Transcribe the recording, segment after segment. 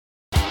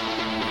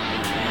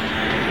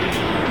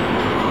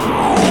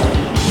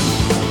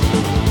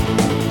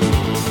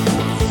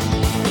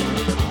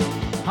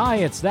Hi,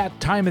 it's that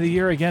time of the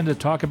year again to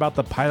talk about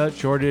the pilot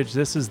shortage.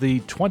 This is the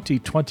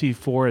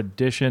 2024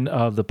 edition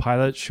of the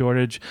pilot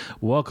shortage.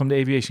 Welcome to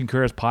Aviation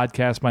Careers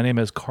Podcast. My name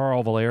is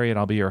Carl Valeri, and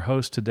I'll be your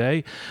host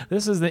today.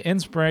 This is the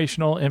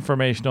inspirational,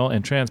 informational,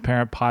 and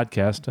transparent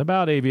podcast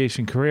about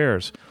aviation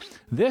careers.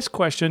 This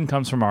question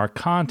comes from our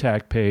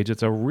contact page.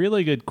 It's a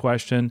really good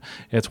question.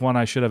 It's one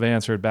I should have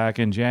answered back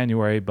in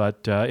January,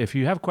 but if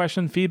you have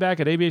questions,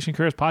 feedback at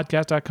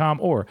aviationcareerspodcast.com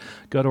or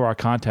go to our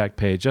contact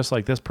page, just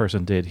like this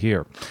person did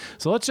here.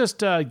 So let's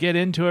just get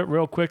into it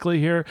real quickly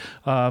here.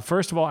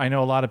 First of all, I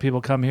know a lot of people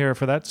come here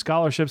for that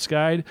scholarships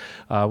guide.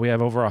 We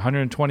have over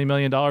 $120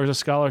 million of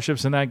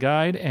scholarships in that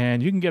guide,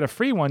 and you can get a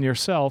free one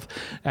yourself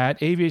at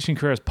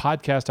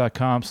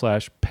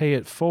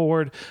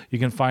aviationcareerspodcast.com/payitforward. You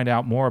can find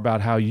out more about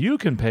how you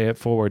can pay it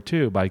forward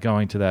too by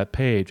going to that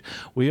page.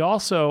 We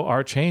also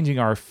are changing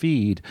our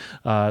feed.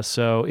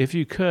 So if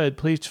you could,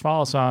 please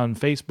follow us on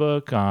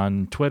Facebook,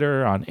 on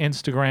Twitter, on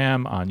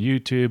Instagram, on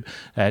YouTube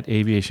at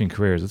Aviation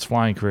Careers. It's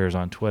Flying Careers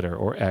on Twitter,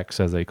 or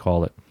X as they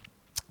call it.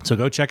 So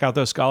go check out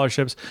those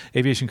scholarships,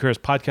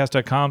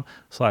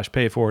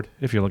 aviationcareerspodcast.com/payforward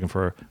if you're looking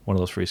for one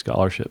of those free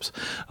scholarships.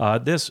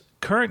 This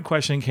current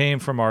question came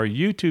from our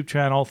YouTube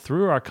channel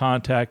through our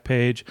contact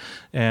page,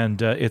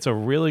 and it's a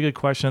really good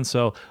question.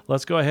 So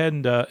let's go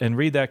ahead and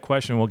read that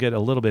question. We'll get a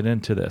little bit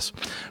into this.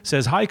 It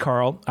says, "Hi,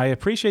 Carl. I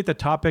appreciate the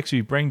topics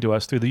you bring to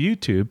us through the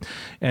YouTube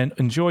and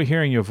enjoy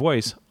hearing your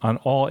voice on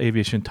all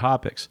aviation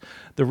topics.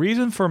 The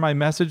reason for my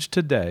message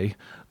today,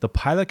 the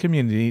pilot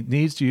community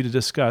needs you to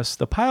discuss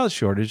the pilot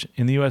shortage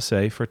in the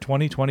USA for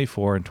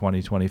 2024 and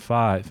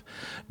 2025.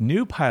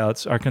 New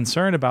pilots are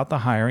concerned about the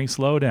hiring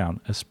slowdown,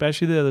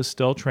 especially those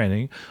still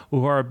training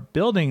who are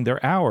building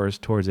their hours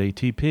towards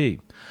ATP.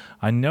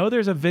 I know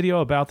there's a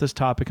video about this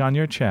topic on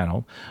your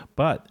channel,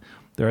 but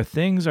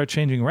things are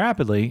changing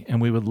rapidly,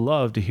 and we would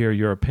love to hear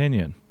your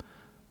opinion.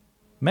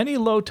 Many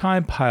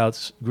low-time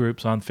pilots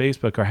groups on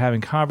Facebook are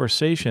having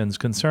conversations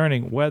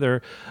concerning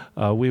whether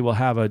we will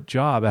have a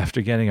job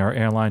after getting our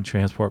airline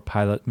transport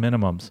pilot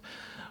minimums.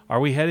 Are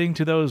we heading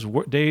to those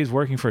days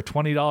working for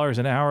 $20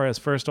 an hour as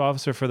first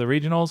officer for the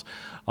regionals?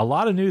 A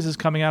lot of news is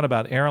coming out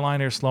about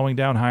airliners slowing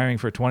down hiring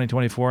for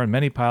 2024, and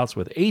many pilots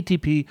with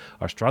ATP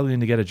are struggling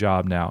to get a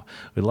job now.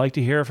 We'd like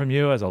to hear from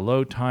you as a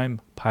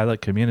low-time pilot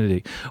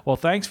community." Well,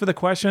 thanks for the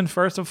question.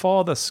 First of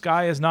all, the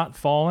sky is not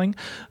falling.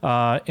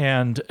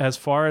 And as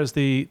far as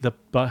the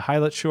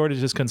pilot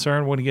shortage is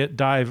concerned, we're going to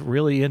dive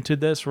really into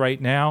this right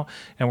now,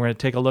 and we're going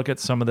to take a look at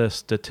some of the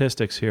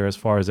statistics here as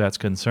far as that's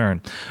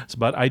concerned.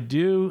 But I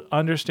do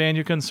understand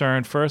your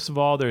concern. First of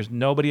all, there's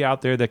nobody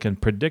out there that can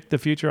predict the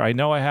future. I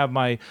know I have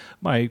my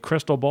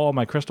crystal ball.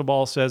 My crystal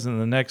ball says in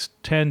the next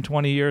 10,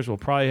 20 years, we'll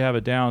probably have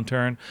a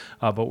downturn,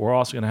 but we're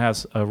also going to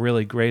have a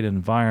really great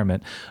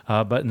environment.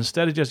 But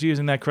instead of just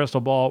using that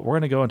crystal ball, we're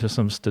going to go into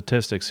some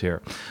statistics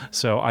here.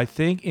 So I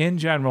think in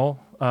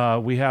general,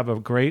 we have a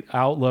great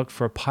outlook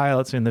for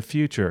pilots in the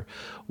future.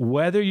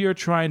 Whether you're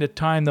trying to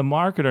time the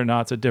market or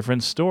not is a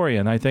different story,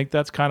 and I think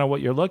that's kind of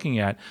what you're looking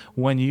at.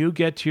 When you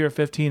get to your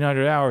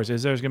 1,500 hours,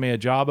 is there going to be a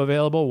job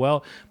available?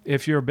 Well,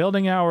 if you're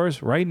building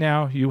hours right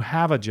now, you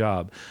have a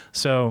job.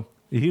 So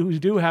you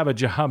do have a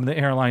job in the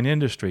airline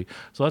industry.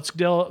 So let's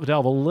delve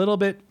a little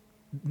bit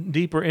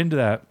deeper into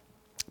that.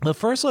 But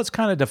first, let's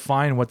kind of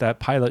define what that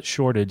pilot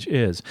shortage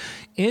is.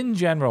 In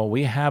general,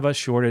 we have a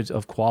shortage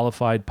of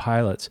qualified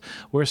pilots.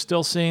 We're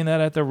still seeing that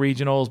at the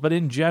regionals, but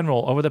in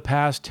general, over the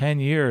past 10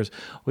 years,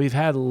 we've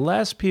had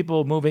less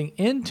people moving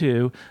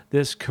into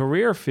this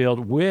career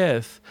field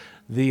with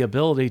the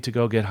ability to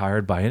go get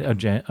hired by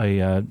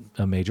a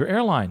major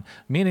airline,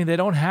 meaning they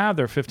don't have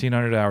their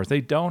 1,500 hours. They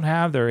don't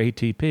have their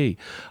ATP.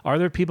 Are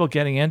there people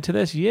getting into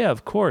this? Yeah,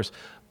 of course.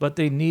 But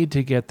they need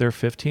to get their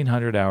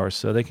 1,500 hours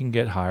so they can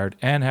get hired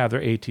and have their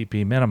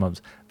ATP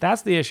minimums.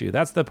 That's the issue.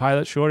 That's the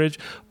pilot shortage.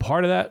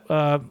 Part of that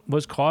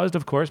was caused,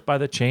 of course, by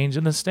the change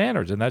in the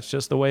standards, and that's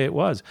just the way it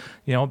was.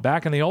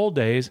 Back in the old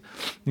days,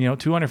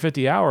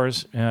 250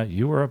 hours,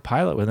 you were a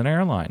pilot with an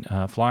airline,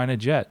 flying a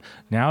jet.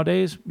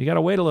 Nowadays, you got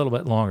to wait a little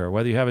bit longer.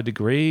 Whether you have a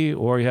degree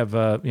or you have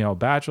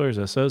bachelor's,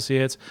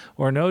 associates,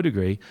 or no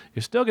degree,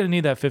 you're still going to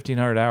need that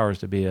 1,500 hours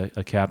to be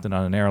a captain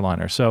on an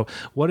airliner. So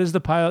what is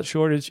the pilot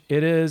shortage?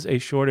 It is a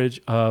shortage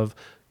of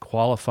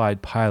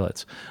qualified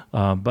pilots.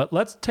 But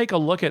let's take a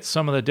look at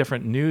some of the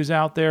different news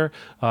out there.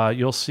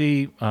 You'll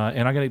see,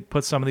 and I'm going to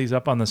put some of these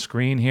up on the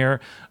screen here.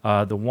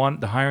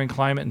 The hiring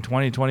climate in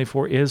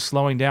 2024 is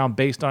slowing down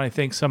based on, I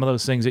think, some of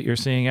those things that you're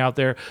seeing out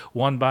there.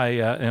 One by,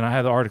 and I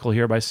have the article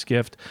here by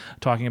Skift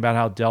talking about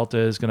how Delta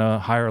is going to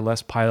hire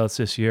less pilots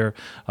this year.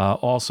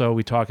 Also,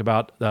 we talk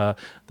about the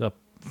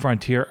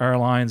Frontier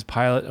Airlines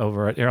pilot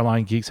over at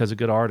Airline Geeks has a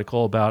good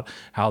article about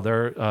how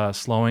they're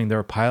slowing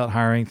their pilot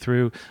hiring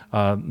through,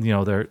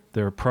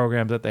 their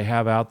programs that they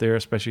have out there,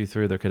 especially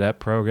through their cadet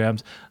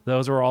programs.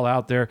 Those are all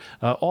out there.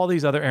 All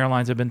these other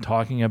airlines have been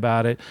talking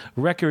about it.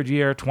 Record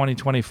year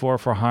 2024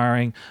 for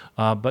hiring.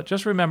 But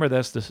just remember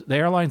the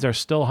airlines are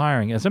still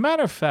hiring. As a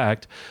matter of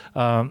fact,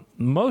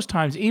 most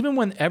times, even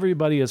when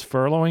everybody is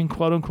furloughing,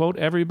 quote unquote,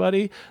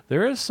 everybody,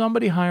 there is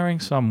somebody hiring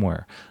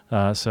somewhere.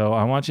 So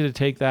I want you to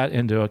take that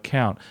into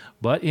account.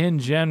 But in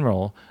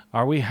general,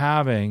 are we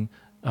having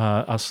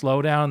a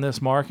slowdown in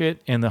this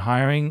market, in the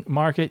hiring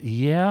market?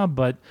 Yeah,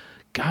 but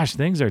gosh,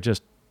 things are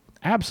just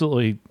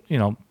absolutely,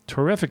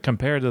 terrific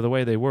compared to the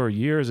way they were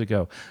years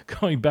ago.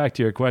 Going back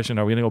to your question,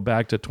 are we going to go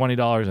back to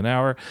 $20 an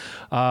hour?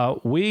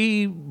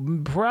 We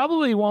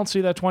probably won't see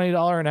that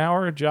 $20 an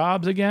hour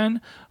jobs again.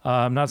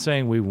 I'm not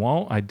saying we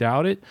won't. I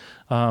doubt it.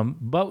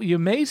 But you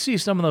may see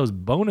some of those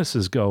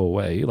bonuses go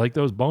away, like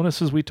those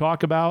bonuses we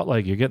talk about,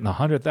 like you're getting the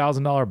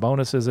 $100,000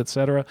 bonuses, et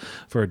cetera,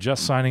 for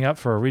just signing up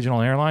for a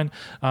regional airline.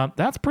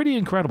 That's pretty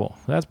incredible.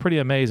 That's pretty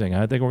amazing.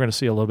 I think we're going to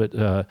see a little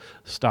bit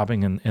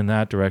stopping in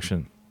that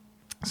direction.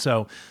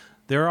 So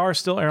there are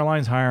still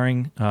airlines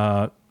hiring.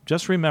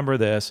 Just remember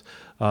this,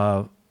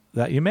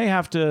 that you may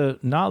have to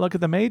not look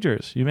at the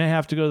majors. You may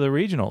have to go to the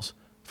regionals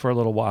for a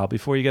little while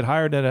before you get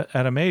hired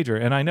at a major.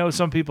 And I know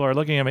some people are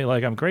looking at me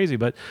like I'm crazy,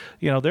 but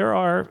there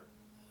are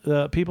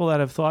people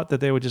that have thought that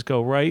they would just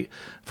go right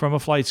from a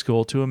flight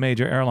school to a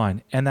major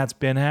airline, and that's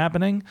been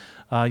happening.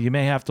 You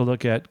may have to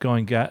look at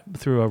going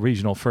through a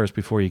regional first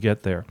before you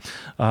get there.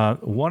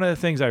 One of the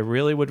things I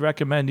really would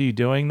recommend you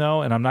doing,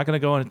 though, and I'm not going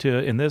to go into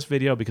in this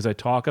video because I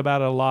talk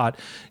about it a lot,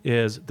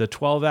 is the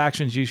 12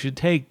 actions you should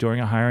take during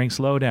a hiring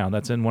slowdown.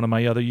 That's in one of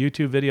my other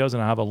YouTube videos,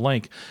 and I'll have a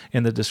link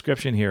in the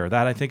description here.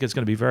 That I think is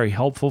going to be very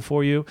helpful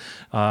for you,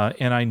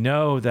 and I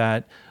know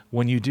that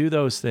when you do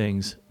those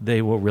things,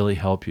 they will really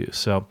help you.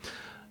 So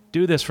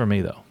do this for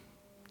me, though.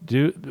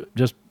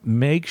 Just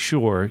make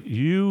sure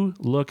you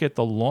look at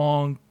the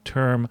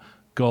long-term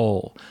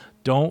goal.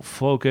 Don't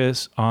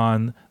focus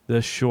on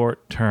the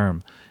short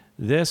term.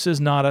 This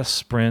is not a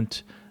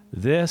sprint.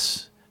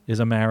 This is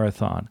a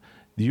marathon.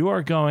 You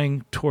are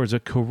going towards a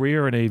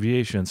career in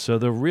aviation. So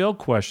the real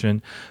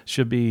question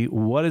should be,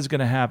 what is going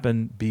to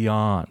happen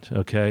beyond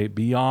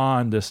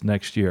this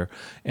next year?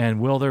 And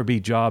will there be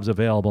jobs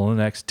available in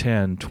the next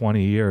 10,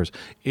 20 years?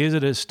 Is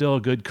it still a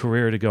good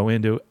career to go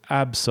into?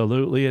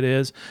 Absolutely it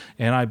is.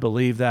 And I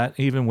believe that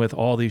even with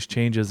all these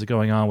changes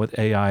going on with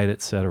AI,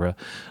 et cetera.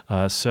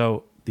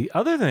 So the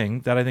other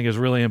thing that I think is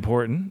really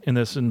important in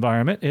this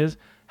environment is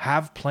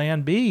have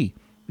plan B.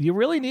 You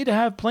really need to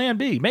have plan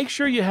B. Make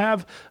sure you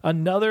have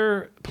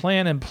another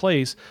plan in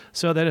place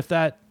so that if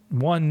that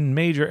one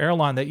major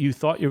airline that you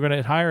thought you were going to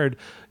get hired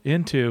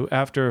into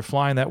after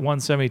flying that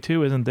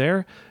 172 isn't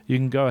there, you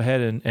can go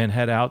ahead and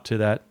head out to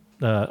that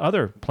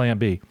other plan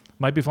B.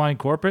 Might be flying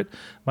corporate,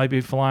 might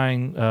be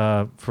flying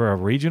for a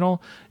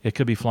regional. It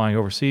could be flying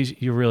overseas.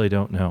 You really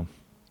don't know.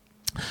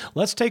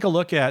 Let's take a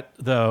look at,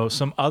 though,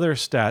 some other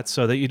stats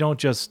so that you don't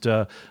just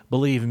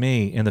believe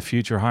me in the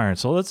future hiring.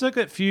 So let's look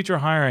at future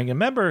hiring. And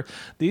remember,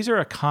 these are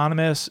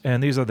economists,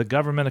 and these are the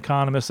government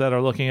economists that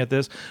are looking at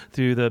this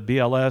through the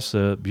BLS,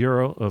 the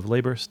Bureau of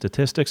Labor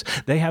Statistics.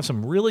 They have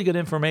some really good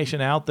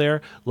information out there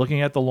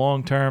looking at the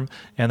long term,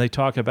 and they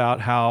talk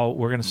about how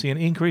we're going to see an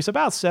increase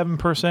about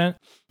 7%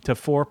 to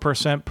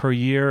 4% per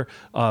year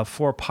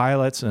for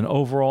pilots, an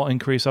overall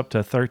increase up to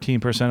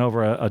 13%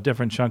 over a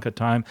different chunk of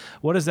time.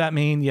 What does that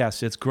mean?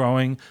 Yes, it's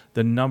growing.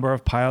 The number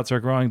of pilots are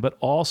growing, but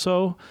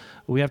also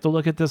we have to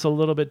look at this a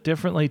little bit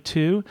differently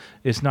too.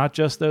 It's not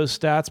just those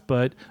stats,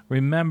 but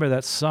remember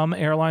that some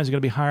airlines are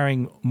going to be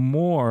hiring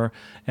more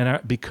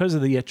and because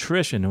of the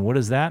attrition. And what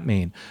does that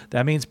mean?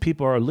 That means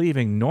people are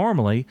leaving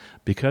normally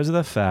because of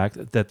the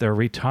fact that they're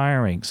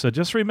retiring. So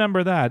just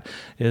remember that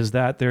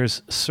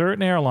there's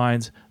certain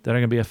airlines that are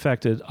going to be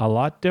affected a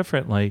lot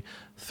differently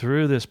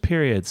through this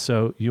period.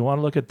 So you want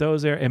to look at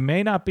those there. It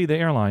may not be the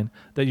airline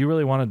that you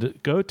really wanted to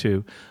go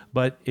to,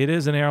 but it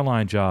is an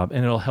airline job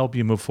and it'll help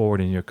you move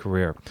forward in your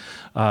career.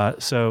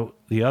 So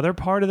the other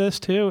part of this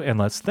too, and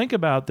let's think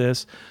about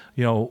this,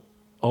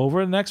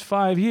 over the next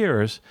 5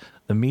 years,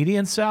 the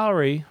median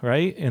salary,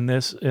 right, in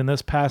this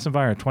past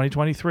environment,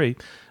 2023,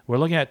 we're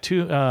looking at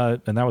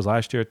and that was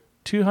last year,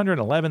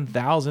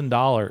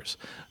 $211,000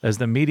 as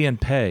the median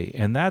pay.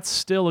 And that's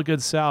still a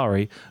good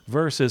salary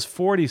versus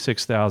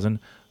 $46,000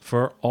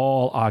 for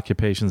all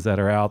occupations that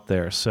are out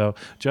there. So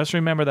just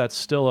remember that's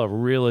still a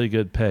really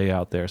good pay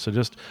out there. So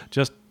just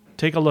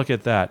take a look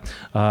at that.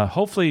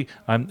 Hopefully,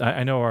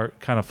 I know our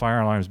kind of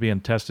fire alarm is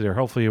being tested here.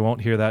 Hopefully you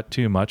won't hear that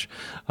too much.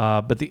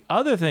 But the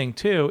other thing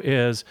too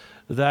is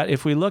that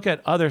if we look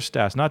at other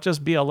stats, not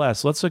just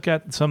BLS, let's look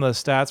at some of the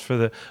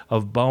stats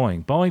of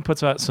Boeing. Boeing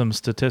puts out some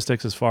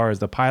statistics as far as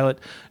the pilot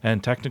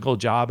and technical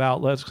job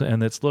outlets,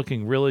 and it's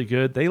looking really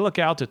good. They look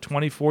out to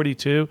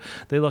 2042.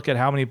 They look at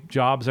how many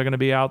jobs are going to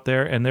be out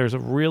there, and there's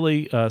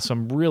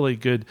some really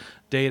good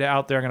data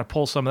out there. I'm going to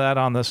pull some of that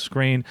on the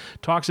screen.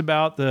 Talks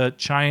about the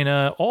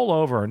China all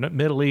over,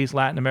 Middle East,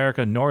 Latin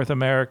America, North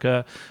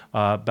America,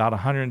 about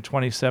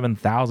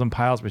 127,000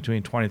 pilots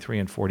between 23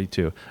 and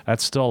 42.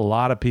 That's still a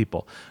lot of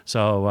people.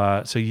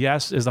 So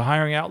yes, is the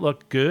hiring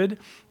outlook good?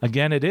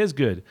 Again, it is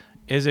good.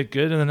 Is it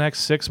good in the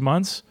next 6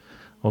 months?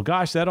 Well,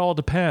 gosh, that all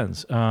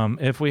depends.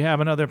 If we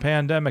have another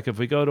pandemic, if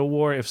we go to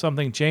war, if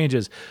something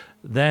changes,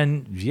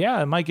 then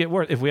yeah, it might get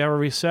worse. If we have a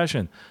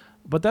recession,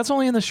 but that's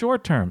only in the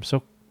short term.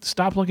 So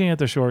stop looking at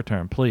the short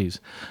term, please.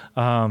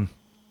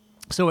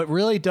 So it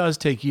really does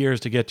take years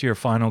to get to your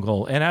final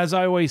goal. And as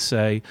I always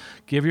say,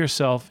 give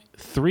yourself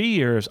 3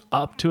 years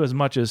up to as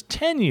much as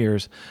 10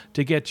 years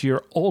to get to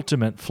your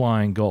ultimate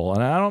flying goal.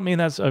 And I don't mean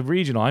that's a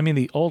regional. I mean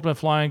the ultimate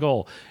flying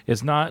goal.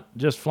 It's not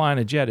just flying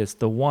a jet. It's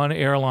the one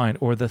airline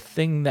or the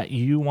thing that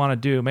you want to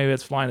do. Maybe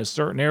it's flying a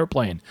certain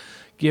airplane.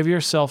 Give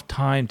yourself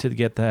time to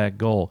get that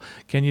goal.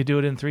 Can you do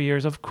it in 3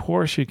 years? Of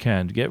course you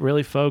can. Get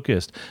really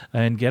focused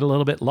and get a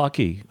little bit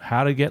lucky.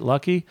 How to get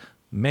lucky?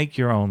 Make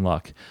your own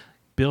luck.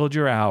 Build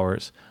your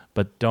hours,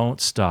 but don't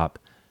stop.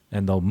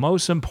 And the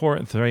most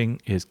important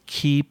thing is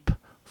keep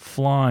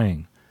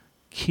flying.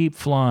 Keep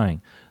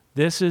flying.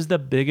 This is the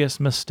biggest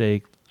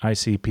mistake I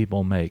see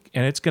people make.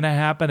 And it's going to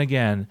happen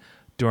again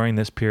during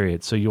this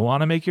period. So you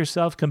want to make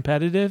yourself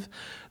competitive.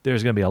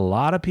 There's going to be a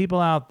lot of people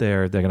out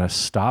there. They're going to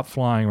stop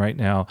flying right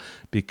now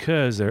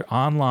because they're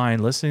online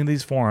listening to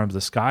these forums.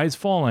 The sky's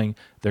falling.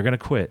 They're going to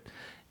quit.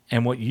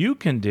 And what you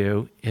can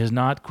do is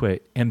not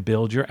quit and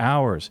build your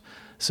hours.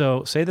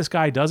 So say the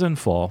sky doesn't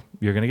fall,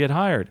 you're going to get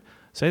hired.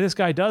 Say this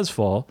guy does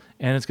fall,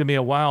 and it's going to be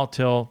a while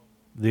till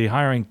the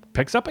hiring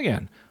picks up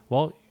again.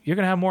 Well, you're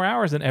going to have more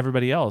hours than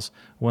everybody else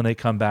when they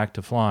come back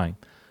to flying.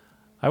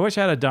 I wish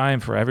I had a dime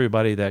for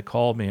everybody that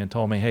called me and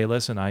told me, hey,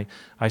 listen,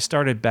 I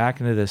started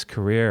back into this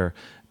career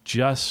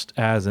just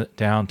as a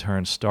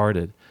downturn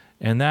started.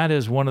 And that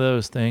is one of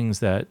those things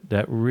that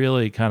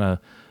really kind of,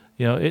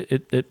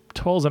 it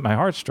pulls at my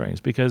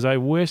heartstrings because I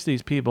wish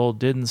these people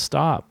didn't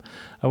stop.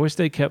 I wish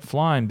they kept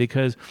flying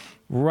because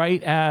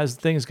right as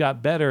things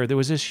got better, there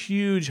was this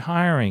huge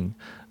hiring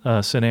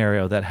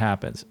scenario that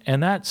happens.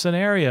 And that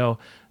scenario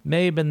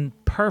may have been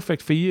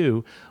perfect for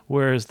you,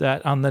 whereas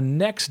that on the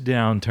next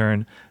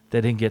downturn,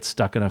 they didn't get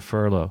stuck in a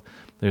furlough.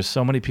 There's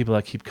so many people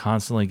that keep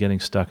constantly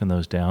getting stuck in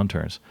those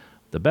downturns.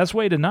 The best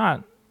way to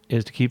not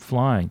is to keep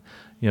flying,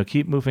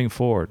 keep moving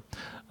forward.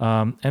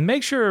 And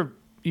make sure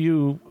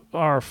you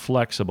are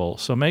flexible.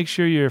 So make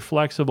sure you're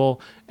flexible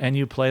and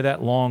you play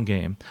that long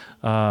game.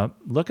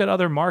 Look at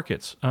other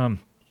markets.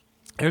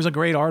 There's a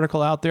great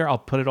article out there. I'll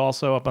put it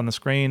also up on the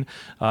screen.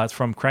 It's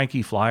from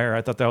Cranky Flyer.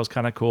 I thought that was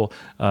kind of cool.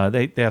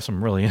 They have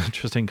some really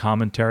interesting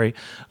commentary.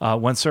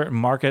 When certain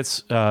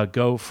markets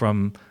go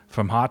from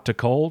hot to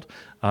cold,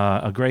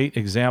 a great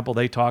example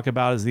they talk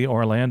about is the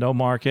Orlando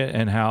market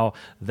and how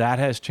that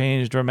has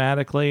changed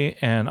dramatically.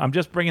 And I'm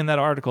just bringing that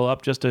article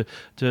up just to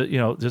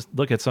just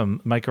look at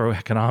some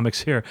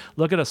microeconomics here.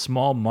 Look at a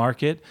small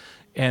market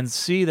and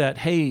see that,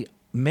 hey,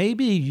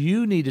 maybe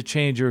you need to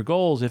change your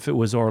goals. If it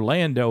was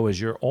Orlando as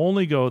your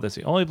only goal, that's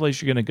the only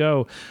place you're going to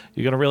go,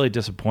 you're going to really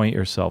disappoint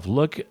yourself.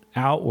 Look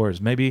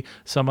outwards, maybe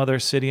some other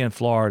city in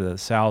Florida, the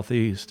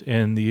Southeast,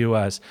 in the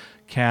U.S.,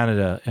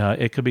 Canada.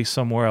 It could be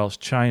somewhere else,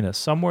 China,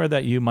 somewhere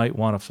that you might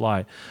want to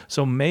fly.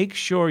 So make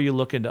sure you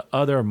look into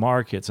other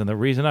markets. And the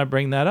reason I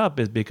bring that up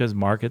is because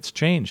markets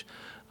change.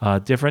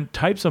 Different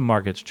types of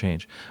markets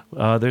change.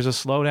 There's a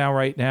slowdown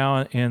right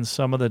now in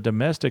some of the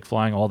domestic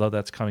flying, although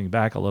that's coming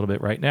back a little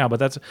bit right now. But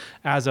that's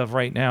as of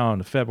right now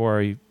on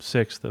February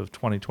 6th of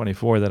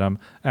 2024 that I'm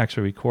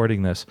actually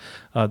recording this.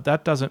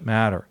 That doesn't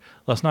matter.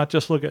 Let's not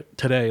just look at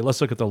today.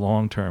 Let's look at the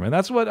long term. And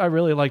that's what I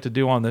really like to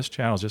do on this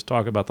channel is just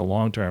talk about the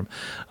long term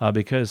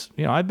because,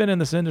 I've been in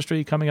this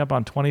industry coming up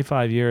on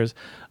 25 years.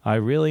 I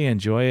really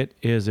enjoy it.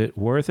 Is it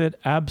worth it?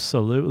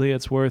 Absolutely,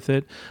 it's worth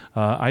it.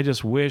 I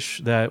just wish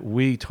that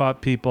we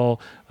taught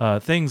people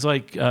things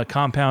like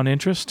compound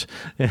interest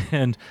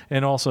and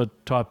also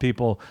taught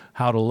people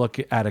how to look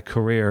at a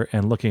career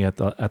and looking at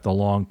the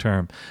long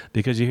term.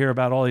 Because you hear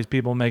about all these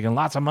people making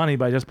lots of money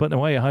by just putting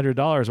away $100.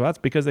 Well, that's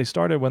because they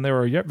started when they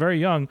were very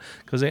young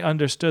because they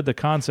understood the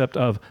concept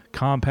of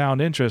compound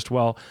interest.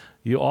 Well,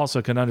 you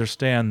also can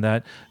understand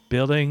that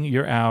building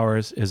your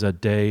hours is a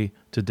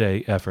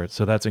day-to-day effort.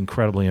 So that's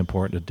incredibly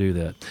important to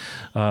do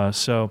that.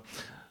 So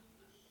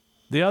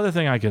the other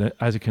thing I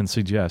can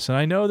suggest, and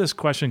I know this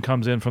question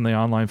comes in from the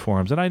online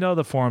forums, and I know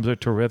the forums are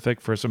terrific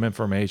for some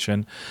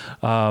information,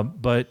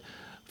 but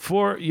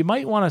you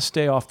might want to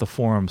stay off the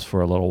forums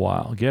for a little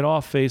while. Get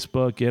off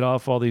Facebook, get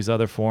off all these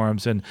other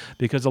forums, and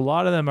because a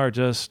lot of them are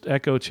just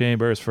echo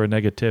chambers for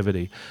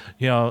negativity,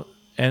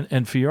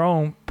 and for your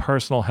own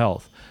personal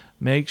health.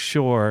 Make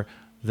sure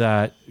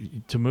that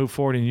to move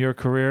forward in your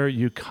career,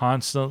 you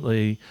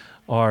constantly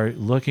are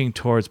looking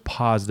towards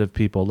positive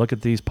people. Look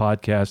at these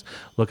podcasts,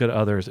 look at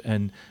others,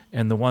 and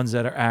the ones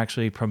that are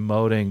actually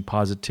promoting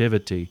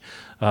positivity,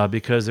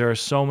 because there are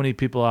so many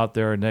people out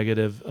there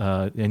negative.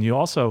 And you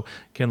also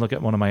can look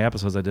at one of my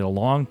episodes I did a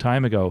long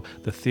time ago,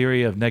 The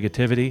Theory of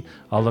Negativity.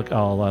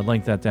 I'll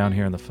link that down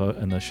here in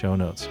the show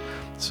notes.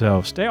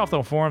 So stay off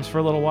the forums for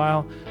a little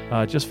while.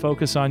 Just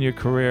focus on your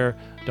career.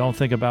 Don't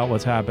think about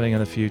what's happening in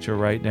the future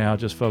right now.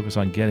 Just focus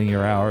on getting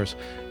your hours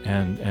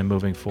and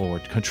moving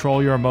forward.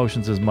 Control your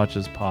emotions as much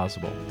as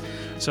possible.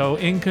 So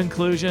in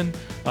conclusion,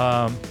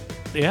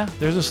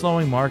 there's a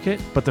slowing market,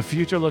 but the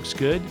future looks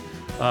good.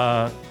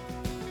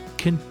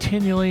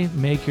 Continually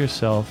make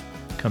yourself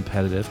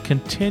competitive.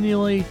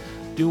 Continually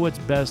do what's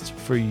best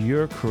for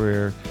your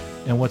career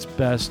and what's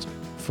best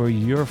for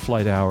your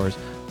flight hours,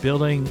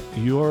 building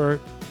your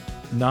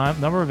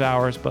number of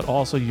hours, but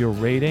also your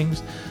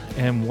ratings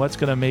and what's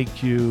going to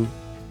make you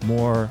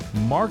more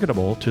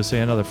marketable to, say,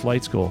 another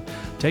flight school.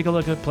 Take a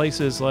look at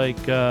places like,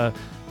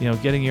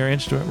 getting your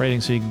instrument rating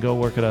so you can go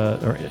work at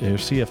or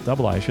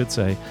CFII, I should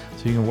say,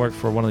 so you can work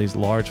for one of these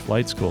large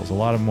flight schools. A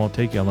lot of them won't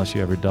take you unless you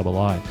have your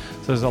II.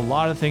 So there's a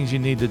lot of things you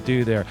need to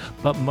do there.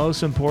 But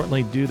most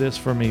importantly, do this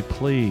for me,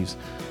 please.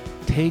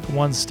 Take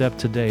one step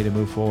today to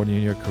move forward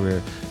in your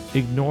career.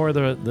 Ignore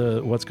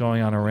the what's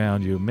going on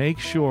around you. Make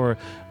sure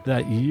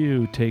that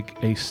you take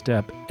a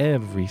step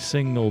every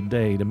single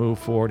day to move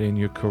forward in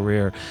your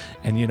career.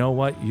 And you know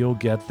what? You'll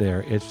get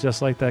there. It's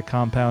just like that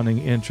compounding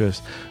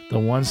interest. The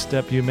one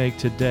step you make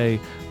today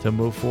to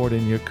move forward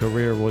in your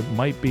career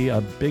might be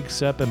a big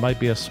step. It might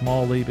be a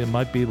small leap. It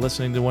might be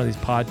listening to one of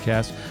these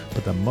podcasts.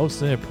 But the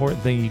most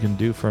important thing you can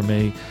do for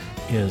me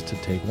is to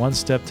take one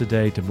step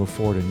today to move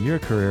forward in your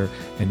career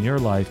and your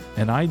life.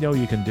 And I know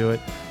you can do it.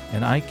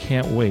 And I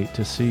can't wait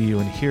to see you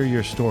and hear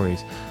your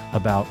stories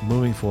about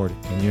moving forward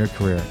in your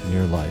career and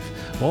your life.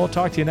 Well, we'll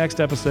talk to you next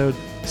episode.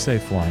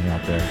 Safe flying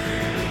out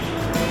there.